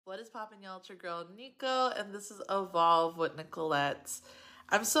What is poppin', y'all? It's your girl Nico, and this is Evolve with Nicolette.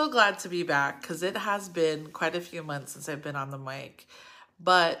 I'm so glad to be back because it has been quite a few months since I've been on the mic,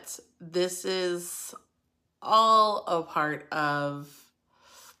 but this is all a part of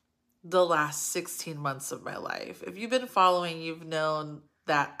the last 16 months of my life. If you've been following, you've known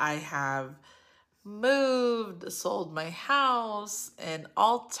that I have moved, sold my house, and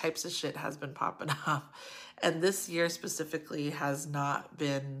all types of shit has been popping up. And this year specifically has not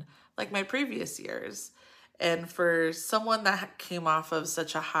been like my previous years. And for someone that came off of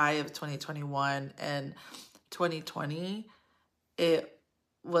such a high of 2021 and 2020, it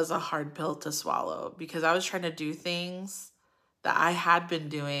was a hard pill to swallow because I was trying to do things that I had been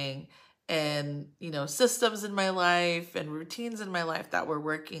doing and, systems in my life and routines in my life that were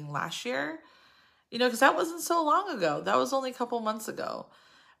working last year, because that wasn't so long ago. That was only a couple months ago.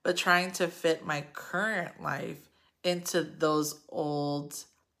 But trying to fit my current life into those old,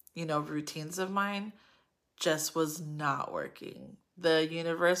 routines of mine just was not working. The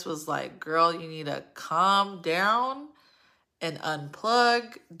universe was like, girl, you need to calm down and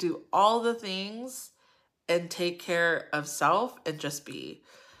unplug, do all the things and take care of self and just be.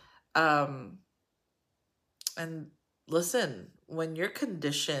 And listen, when you're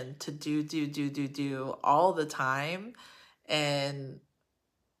conditioned to do all the time, and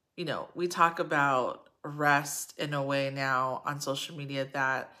we talk about rest in a way now on social media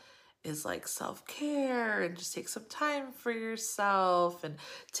that is like self-care and just take some time for yourself and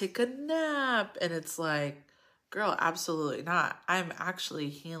take a nap. And it's like, girl, absolutely not. I'm actually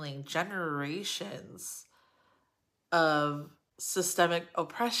healing generations of systemic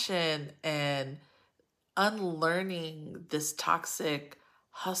oppression and unlearning this toxic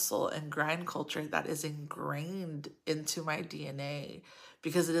hustle and grind culture that is ingrained into my DNA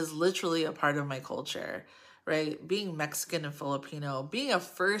because it is literally a part of my culture, right? Being Mexican and Filipino, being a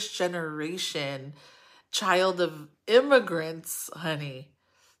first generation child of immigrants, honey,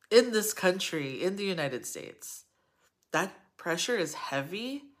 in this country, in the United States, that pressure is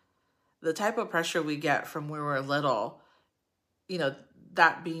heavy. The type of pressure we get from when we're little,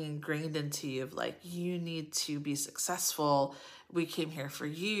 that being ingrained into you of like, you need to be successful. We came here for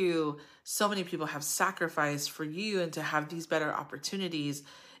you. So many people have sacrificed for you and to have these better opportunities.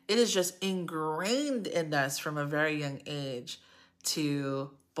 It is just ingrained in us from a very young age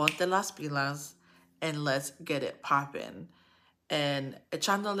to ponte las pilas and let's get it poppin'. And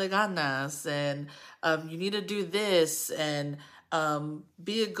echándole ganas, and you need to do this, and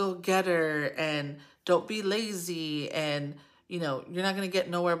be a go-getter, and don't be lazy, and you're not going to get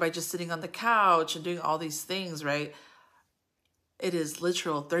nowhere by just sitting on the couch and doing all these things, right? It is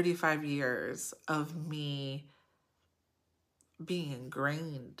literal 35 years of me being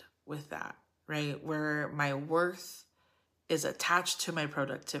ingrained with that, right? Where my worth is attached to my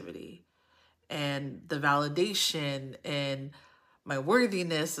productivity, and the validation and my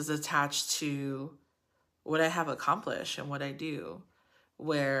worthiness is attached to what I have accomplished and what I do,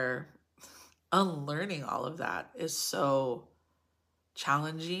 where unlearning all of that is so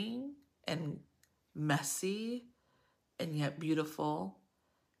challenging and messy and yet beautiful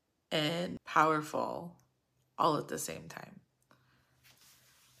and powerful all at the same time.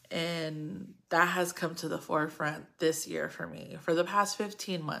 And that has come to the forefront this year for me, for the past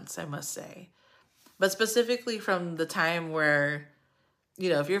 15 months, I must say. But specifically from the time where,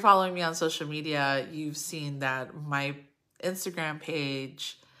 if you're following me on social media, you've seen that my Instagram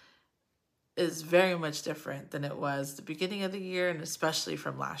page is very much different than it was the beginning of the year, and especially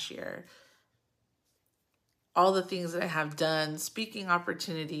from last year. All the things that I have done, speaking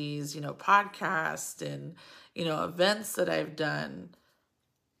opportunities, podcasts and, events that I've done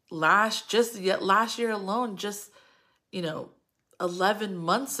last year alone, just, 11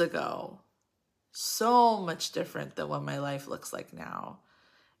 months ago, so much different than what my life looks like now.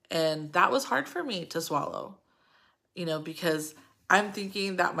 And that was hard for me to swallow, because I'm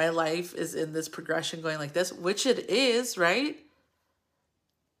thinking that my life is in this progression going like this, which it is, right?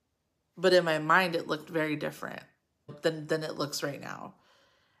 But in my mind, it looked very different than it looks right now.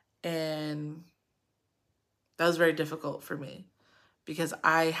 And that was very difficult for me because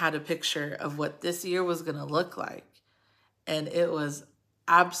I had a picture of what this year was going to look like. And it was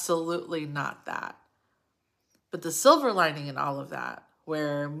absolutely not that. But the silver lining in all of that,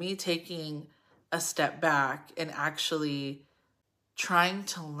 where me taking a step back and actually trying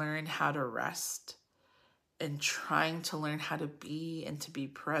to learn how to rest and trying to learn how to be and to be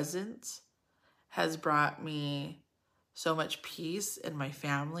present, has brought me so much peace in my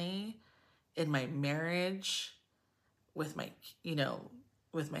family, in my marriage, with my,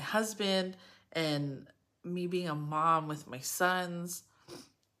 with my husband, and me being a mom with my sons.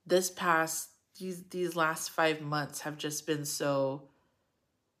 this past, these last 5 months have just been so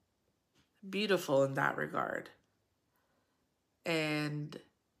beautiful in that regard. And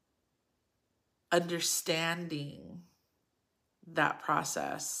understanding that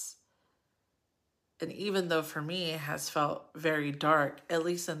process. And even though for me it has felt very dark, at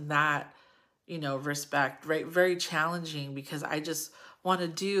least in that, respect, right? Very challenging, because I just want to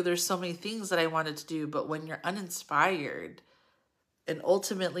do, there's so many things that I wanted to do, but when you're uninspired, and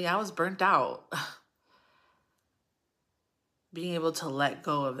ultimately I was burnt out, being able to let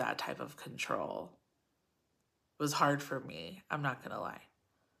go of that type of control was hard for me. I'm not going to lie.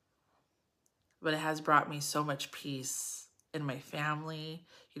 But it has brought me so much peace in my family,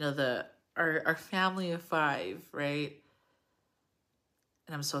 our family of 5, right?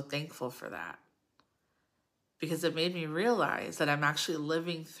 And I'm so thankful for that, because it made me realize that I'm actually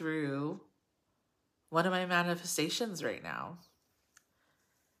living through one of my manifestations right now.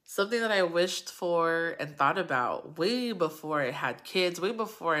 Something that I wished for and thought about way before I had kids, way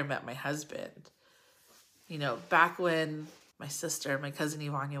before I met my husband. Back when my sister, my cousin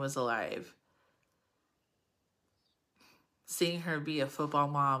Ivania, was alive. Seeing her be a football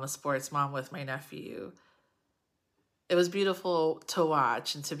mom, a sports mom with my nephew, it was beautiful to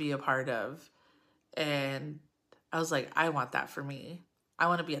watch and to be a part of. And I was like, I want that for me. I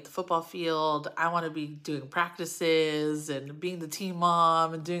want to be at the football field. I want to be doing practices and being the team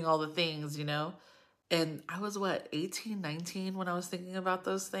mom and doing all the things, And I was 18, 19 when I was thinking about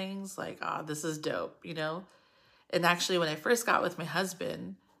those things. Like, this is dope, And actually, when I first got with my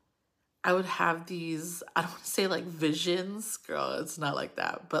husband, I would have these, I don't want to say like visions, girl, it's not like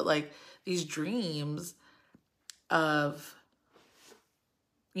that, but like these dreams of,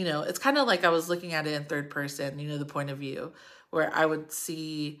 it's kind of like I was looking at it in third person, the point of view, where I would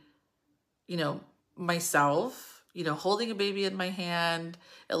see, myself, holding a baby in my hand.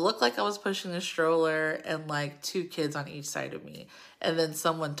 It looked like I was pushing a stroller and like 2 kids on each side of me. And then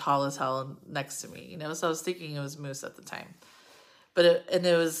someone tall as hell next to me, So I was thinking it was Moose at the time. But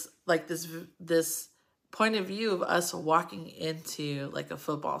it was like this point of view of us walking into like a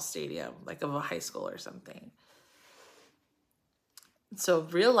football stadium, like of a high school or something. So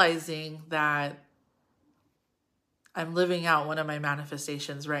realizing that I'm living out one of my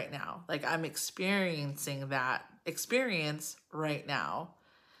manifestations right now. Like I'm experiencing that experience right now.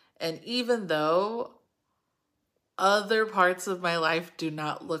 And even though other parts of my life do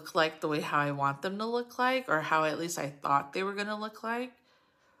not look like the way how I want them to look like, or how at least I thought they were going to look like,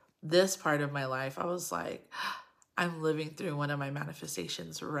 this part of my life, I was like, I'm living through one of my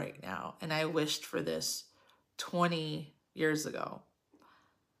manifestations right now. And I wished for this 20 years ago.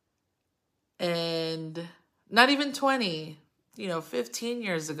 And not even 20, 15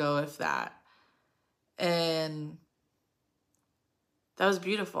 years ago, if that. And that was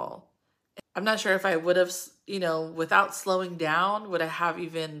beautiful. I'm not sure if I would have, without slowing down, would I have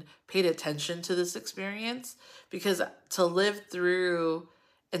even paid attention to this experience? Because to live through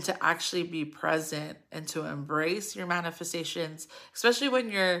and to actually be present and to embrace your manifestations, especially when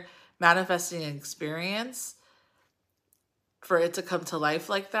you're manifesting an experience, for it to come to life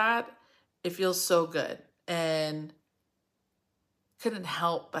like that, it feels so good. And couldn't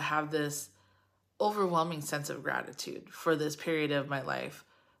help but have this overwhelming sense of gratitude for this period of my life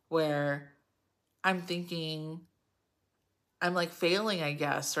where I'm thinking I'm like failing, I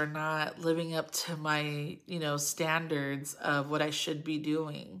guess, or not living up to my, standards of what I should be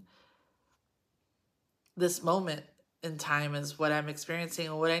doing. This moment in time is what I'm experiencing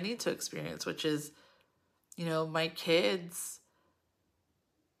and what I need to experience, which is, my kids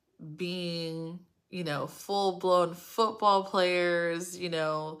being, full-blown football players.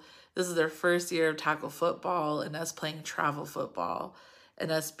 This is their first year of tackle football and us playing travel football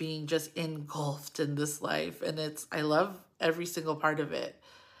and us being just engulfed in this life. And I love every single part of it.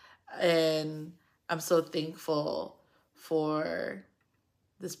 And I'm so thankful for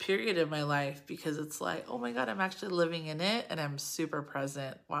this period in my life, because it's like, oh my God, I'm actually living in it and I'm super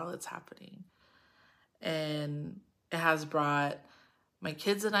present while it's happening. And it has brought my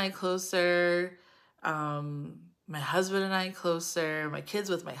kids and I closer, my husband and I closer, my kids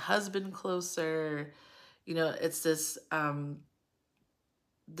with my husband closer. It's this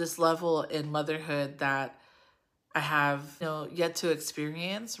this level in motherhood that I have, yet to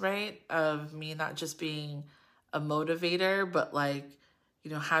experience, right? Of me not just being a motivator, but like,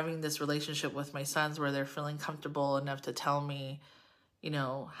 having this relationship with my sons where they're feeling comfortable enough to tell me,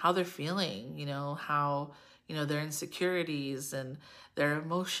 how they're feeling, how, their insecurities and their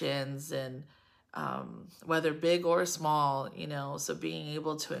emotions, and whether big or small, you know. So being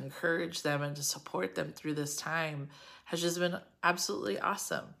able to encourage them and to support them through this time has just been absolutely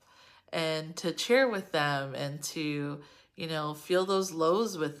awesome. And to cheer with them and to, you know, feel those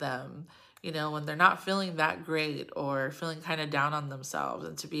lows with them, you know, when they're not feeling that great or feeling kind of down on themselves,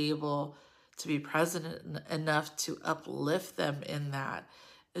 and to be able to be present enough to uplift them in that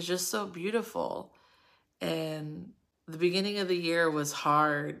is just so beautiful. And the beginning of the year was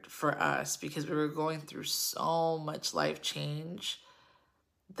hard for us because we were going through so much life change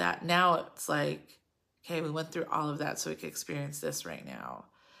that now it's like, okay, we went through all of that so we could experience this right now.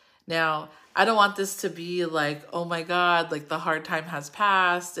 Now, I don't want this to be like, oh my God, like the hard time has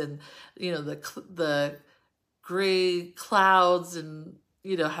passed and, you know, the gray clouds and,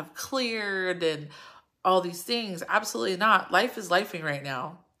 you know, have cleared and all these things. Absolutely not. Life is lifing right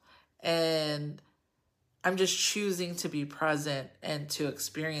now. And I'm just choosing to be present and to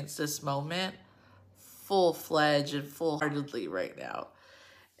experience this moment full-fledged and full-heartedly right now.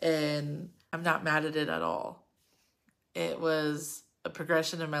 And I'm not mad at it at all. It was a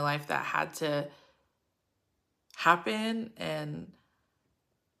progression in my life that had to happen. And,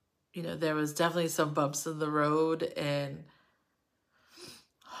 you know, there was definitely some bumps in the road and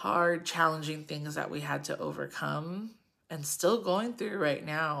hard, challenging things that we had to overcome and still going through right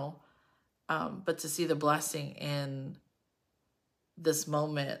now. But to see the blessing in this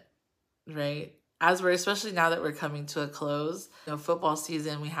moment, right? As we're, especially now that we're coming to a close, you know, football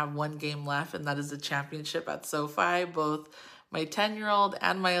season, we have one game left, and that is the championship at SoFi. Both my 10-year-old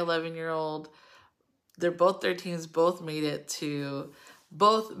and my 11-year-old, their teams both made it to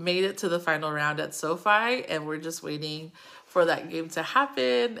the final round at SoFi, and we're just waiting for that game to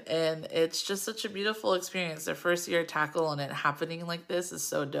happen. And it's just such a beautiful experience. Their first year tackle and it happening like this is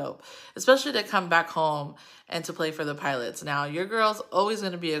so dope, especially to come back home and to play for the Pilots. Now, your girl's always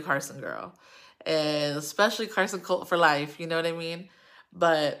going to be a Carson girl, and especially Carson Colt for life, you know what I mean?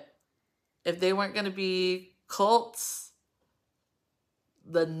 But if they weren't going to be Colts,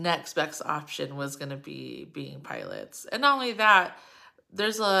 the next best option was going to be being Pilots. And not only that,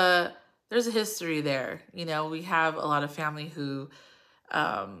 there's a history there. You know, we have a lot of family who,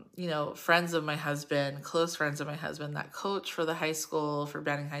 you know, friends of my husband, close friends of my husband that coach for the high school, for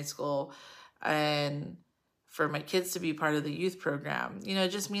Banning High School, and for my kids to be part of the youth program. You know, it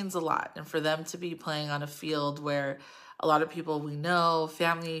just means a lot. And for them to be playing on a field where a lot of people we know,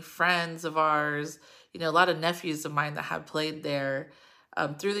 family, friends of ours, you know, a lot of nephews of mine that have played there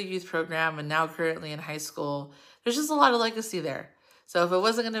through the youth program and now currently in high school, there's just a lot of legacy there. So if it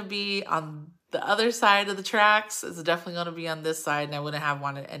wasn't going to be on the other side of the tracks, it's definitely going to be on this side, and I wouldn't have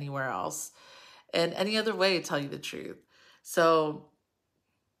wanted anywhere else and any other way, to tell you the truth. So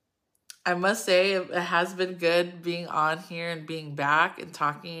I must say it has been good being on here and being back and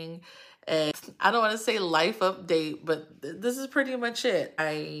talking. And I don't want to say life update, but this is pretty much it.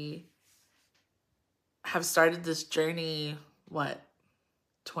 I have started this journey,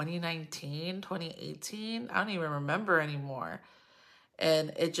 2019, 2018? I don't even remember anymore.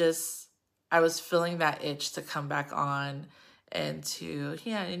 And I was feeling that itch to come back on and to,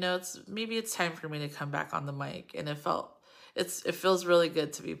 yeah, you know, maybe it's time for me to come back on the mic. And it feels really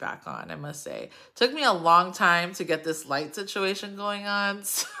good to be back on, I must say. It took me a long time to get this light situation going on.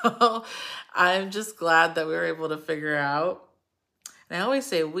 So I'm just glad that we were able to figure out. And I always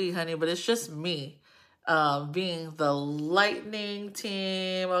say we, honey, but it's just me being the lightning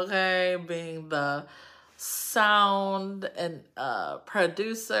team, okay? Being the sound and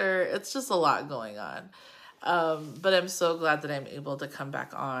producer. It's just a lot going on. But I'm so glad that I'm able to come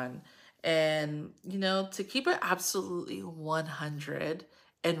back on and, you know, to keep it absolutely 100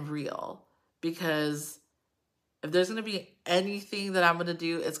 and real, because if there's going to be anything that I'm going to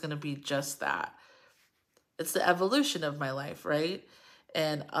do, it's going to be just that. It's the evolution of my life, right?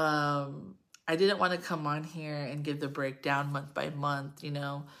 And I didn't want to come on here and give the breakdown month by month, you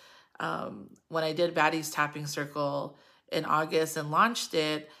know. When I did Baddie's Tapping Circle in August and launched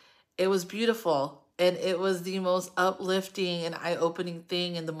it, it was beautiful. And it was the most uplifting and eye-opening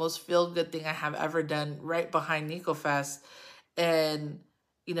thing and the most feel-good thing I have ever done, right behind NicoFest. And,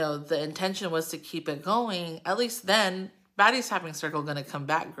 you know, the intention was to keep it going. At least then, Baddie's Tapping Circle gonna come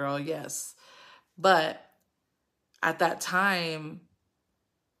back, girl, yes. But at that time,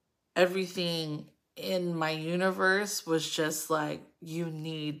 everything in my universe was just like, you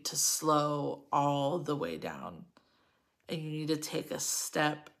need to slow all the way down. And you need to take a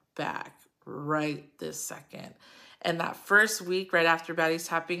step back right this second. And that first week right after Baddie's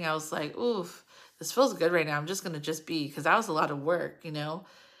Tapping, I was like, oof, this feels good right now. I'm just going to just be, because that was a lot of work, you know.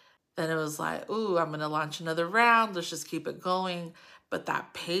 Then it was like, ooh, I'm going to launch another round. Let's just keep it going. but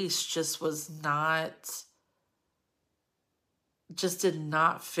that pace just did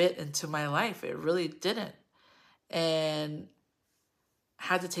not fit into my life. It really didn't. And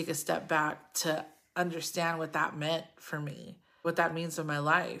had to take a step back to understand what that meant for me, what that means in my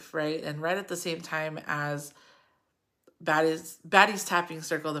life, right? And right at the same time as Baddies Tapping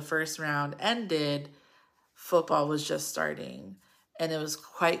Circle, the first round ended, football was just starting. And it was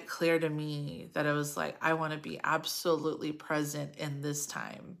quite clear to me that it was like, I want to be absolutely present in this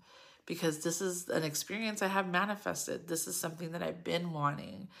time, because this is an experience I have manifested. This is something that I've been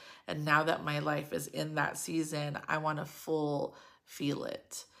wanting. And now that my life is in that season, I want to full feel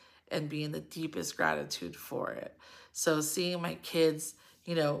it and be in the deepest gratitude for it. So seeing my kids,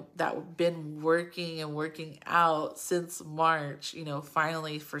 that have been working and working out since March,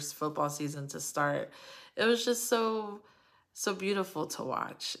 finally for football season to start, it was just so beautiful to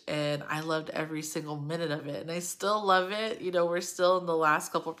watch. And I loved every single minute of it. And I still love it. We're still in the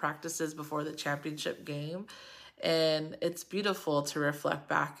last couple practices before the championship game. And it's beautiful to reflect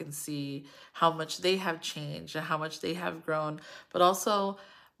back and see how much they have changed and how much they have grown. But also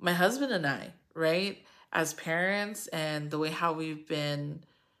my husband and I, right? As parents, and the way how we've been,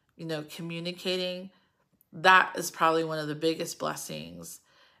 communicating, that is probably one of the biggest blessings,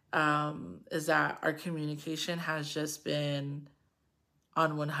 is that our communication has just been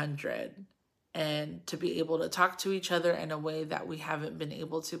on 100. And to be able to talk to each other in a way that we haven't been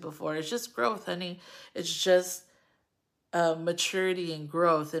able to before. It's just growth, honey. It's just maturity and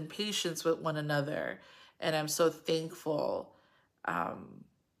growth and patience with one another. And I'm so thankful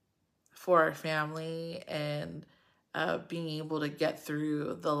for our family and being able to get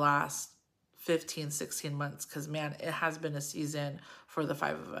through the last 15, 16 months, because man, it has been a season for the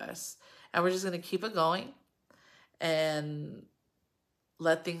 5 of us. And we're just going to keep it going and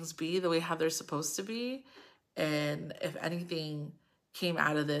let things be the way how they're supposed to be. And if anything came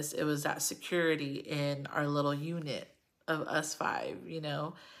out of this, it was that security in our little unit of us 5,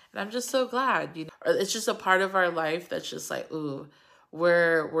 and I'm just so glad, it's just a part of our life that's just like, ooh,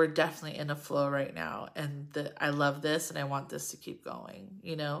 we're definitely in a flow right now. And I love this and I want this to keep going,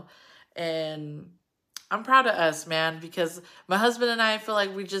 and I'm proud of us, man, because my husband and I feel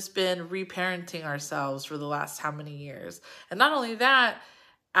like we've just been reparenting ourselves for the last how many years. And not only that,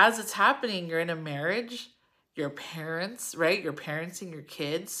 as it's happening, you're in a marriage, your parents, right? You're parenting your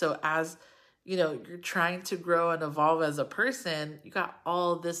kids. So as, you're trying to grow and evolve as a person, you got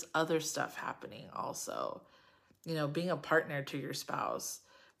all this other stuff happening also. Being a partner to your spouse,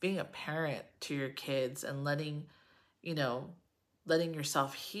 being a parent to your kids, and letting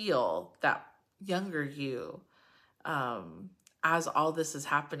yourself heal that younger you, as all this is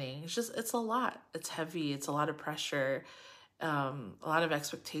happening. It's a lot. It's heavy. It's a lot of pressure, a lot of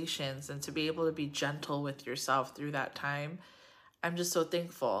expectations, and to be able to be gentle with yourself through that time. I'm just so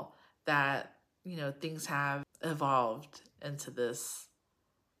thankful that, things have evolved into this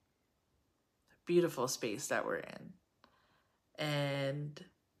beautiful space that we're in. And,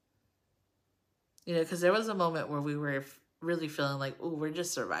 because there was a moment where we were really feeling like, oh, we're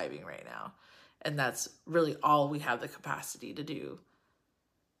just surviving right now. And that's really all we have the capacity to do.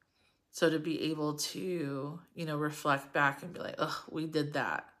 So to be able to, reflect back and be like, oh, we did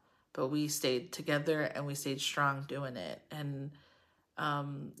that, but we stayed together and we stayed strong doing it. And,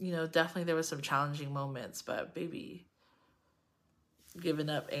 definitely there was some challenging moments, but baby, giving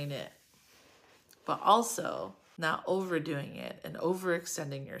up ain't it. But also not overdoing it and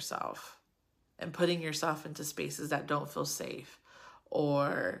overextending yourself and putting yourself into spaces that don't feel safe,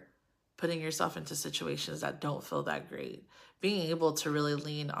 or putting yourself into situations that don't feel that great. Being able to really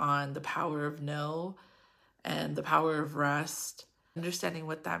lean on the power of no and the power of rest, understanding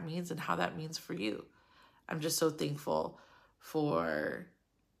what that means and how that means for you. I'm just so thankful for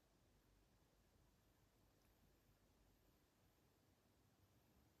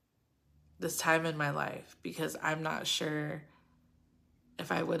this time in my life, because I'm not sure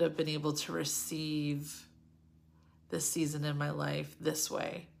if I would have been able to receive this season in my life this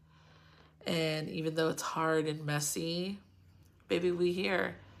way. And even though it's hard and messy, baby, we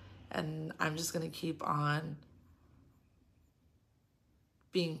here. And I'm just going to keep on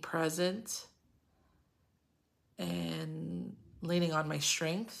being present and leaning on my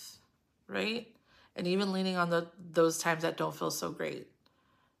strength, right? And even leaning on those times that don't feel so great,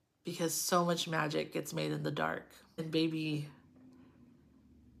 because so much magic gets made in the dark. And baby,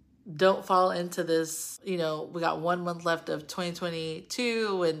 don't fall into this, we got 1 month left of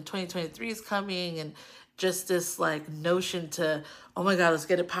 2022 and 2023 is coming, and just this like notion to, oh my God, let's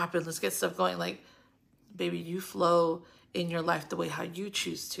get it popping, let's get stuff going. Like, baby, you flow in your life the way how you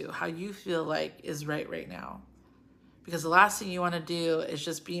choose to, how you feel like is right now. Because the last thing you want to do is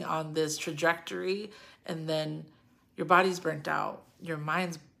just be on this trajectory and then your body's burnt out, your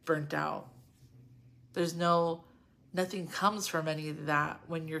mind's burnt out. Nothing comes from any of that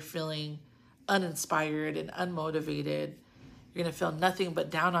when you're feeling uninspired and unmotivated. You're going to feel nothing but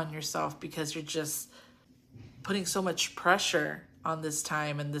down on yourself because you're just putting so much pressure on this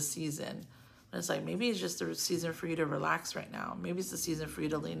time and this season. And it's like, maybe it's just a season for you to relax right now. Maybe it's the season for you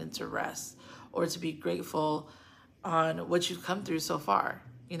to lean into rest or to be grateful on what you've come through so far.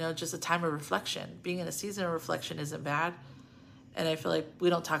 Just a time of reflection. Being in a season of reflection isn't bad. And I feel like we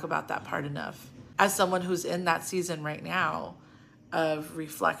don't talk about that part enough. As someone who's in that season right now of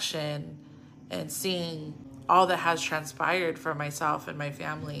reflection and seeing all that has transpired for myself and my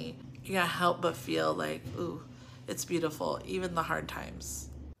family, you can't help but feel like, ooh, it's beautiful, even the hard times.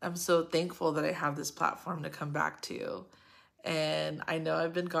 I'm so thankful that I have this platform to come back to. And I know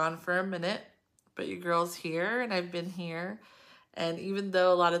I've been gone for a minute, but your girl's here and I've been here. And even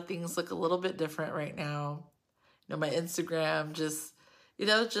though a lot of things look a little bit different right now, my Instagram just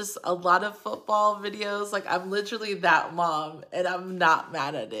a lot of football videos. Like, I'm literally that mom and I'm not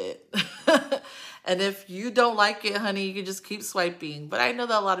mad at it. And if you don't like it, honey, you can just keep swiping. But I know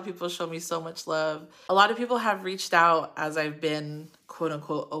that a lot of people show me so much love. A lot of people have reached out as I've been, quote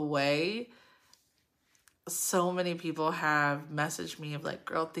unquote, away. So many people have messaged me of like,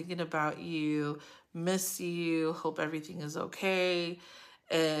 girl, thinking about you, miss you, hope everything is okay.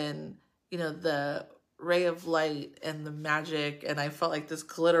 And, the ray of light and the magic, and I felt like this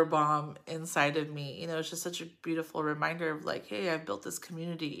glitter bomb inside of me. It's just such a beautiful reminder of like, hey, I've built this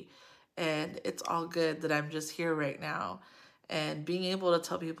community and it's all good that I'm just here right now. And being able to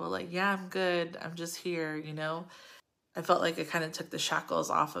tell people like, yeah, I'm good, I'm just here. I felt like I kind of took the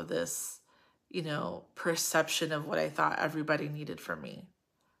shackles off of this perception of what I thought everybody needed from me.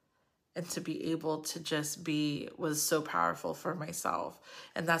 And to be able to just be was so powerful for myself.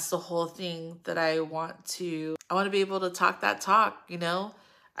 And that's the whole thing that I want to be able to talk that talk.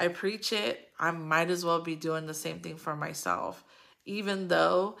 I preach it. I might as well be doing the same thing for myself. Even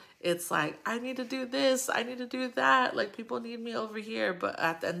though it's like, I need to do this, I need to do that. Like, people need me over here. But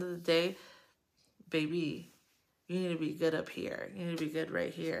at the end of the day, baby, you need to be good up here. You need to be good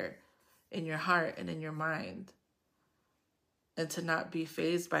right here in your heart and in your mind. And to not be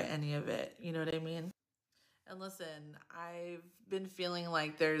fazed by any of it. You know what I mean? And listen, I've been feeling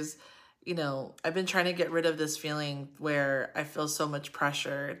like I've been trying to get rid of this feeling where I feel so much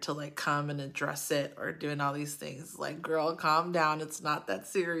pressure to like come and address it or doing all these things. Like, girl, calm down. It's not that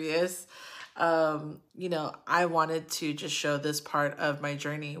serious. I wanted to just show this part of my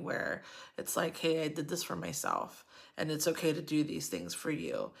journey where it's like, hey, I did this for myself. And it's okay to do these things for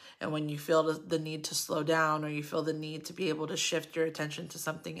you. And when you feel the need to slow down or you feel the need to be able to shift your attention to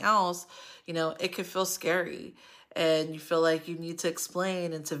something else, it can feel scary. And you feel like you need to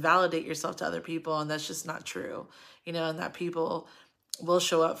explain and to validate yourself to other people. And that's just not true, and that people will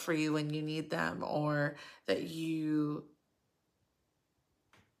show up for you when you need them, or that you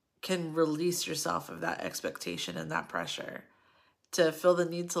can release yourself of that expectation and that pressure to feel the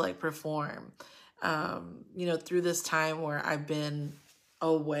need to like perform. Through this time where I've been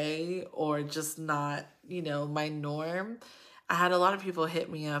away or just not, my norm, I had a lot of people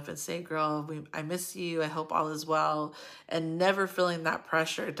hit me up and say, girl, I miss you. I hope all is well. And never feeling that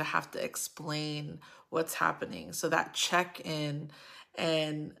pressure to have to explain what's happening. So that check-in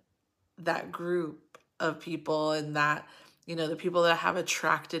and that group of people and that, the people that I have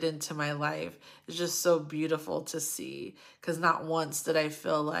attracted into my life is just so beautiful to see. Because not once did I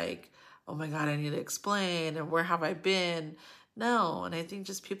feel like, oh my God, I need to explain and where have I been? No. And I think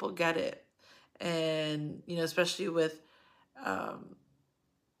just people get it. And, especially with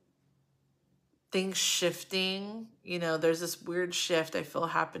things shifting, there's this weird shift I feel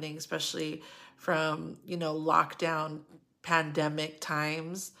happening, especially from, lockdown pandemic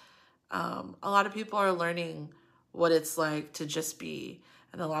times. A lot of people are learning what it's like to just be.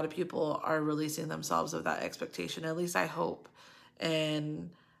 And a lot of people are releasing themselves of that expectation. At least I hope.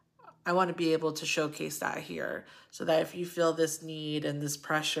 And I want to be able to showcase that here so that if you feel this need and this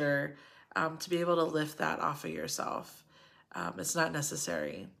pressure, to be able to lift that off of yourself. It's not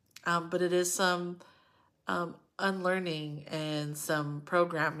necessary, but it is some unlearning and some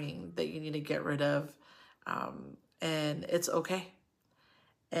programming that you need to get rid of. And it's okay.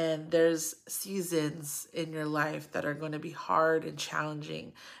 And there's seasons in your life that are going to be hard and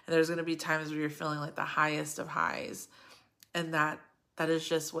challenging. And there's going to be times where you're feeling like the highest of highs. And that is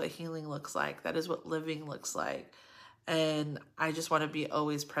just what healing looks like. That is what living looks like. And I just want to be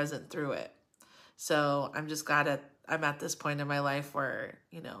always present through it. So I'm just glad I'm at this point in my life where,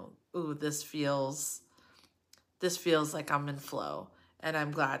 this feels this feels like I'm in flow. And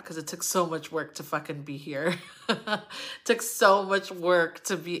I'm glad because it took so much work to fucking be here. Took so much work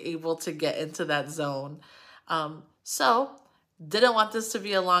to be able to get into that zone. So, didn't want this to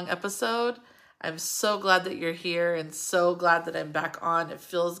be a long episode. I'm so glad that you're here and so glad that I'm back on. It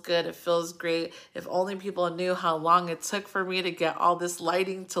feels good. It feels great. If only people knew how long it took for me to get all this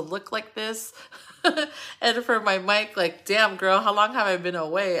lighting to look like this. And for my mic, like, damn, girl, how long have I been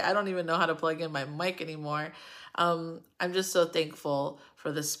away? I don't even know how to plug in my mic anymore. I'm just so thankful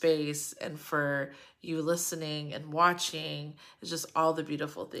for the space and for you listening and watching. It's just all the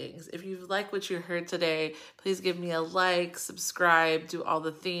beautiful things. If you like what you heard today, please give me a like, subscribe, do all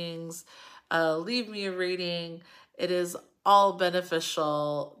the things. Leave me a rating. It is all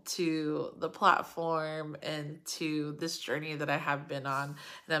beneficial to the platform and to this journey that I have been on.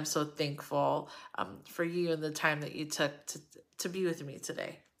 And I'm so thankful for you and the time that you took to be with me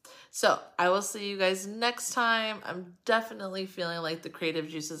today. So I will see you guys next time. I'm definitely feeling like the creative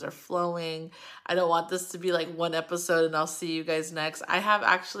juices are flowing. I don't want this to be like one episode and I'll see you guys next. I have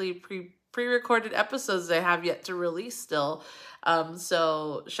actually pre-recorded episodes that I have yet to release still.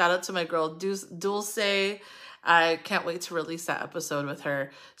 So shout out to my girl Dulce. I can't wait to release that episode with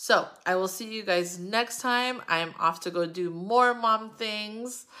her. So I will see you guys next time. I'm off to go do more mom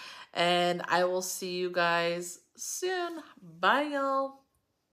things and I will see you guys soon. Bye, y'all.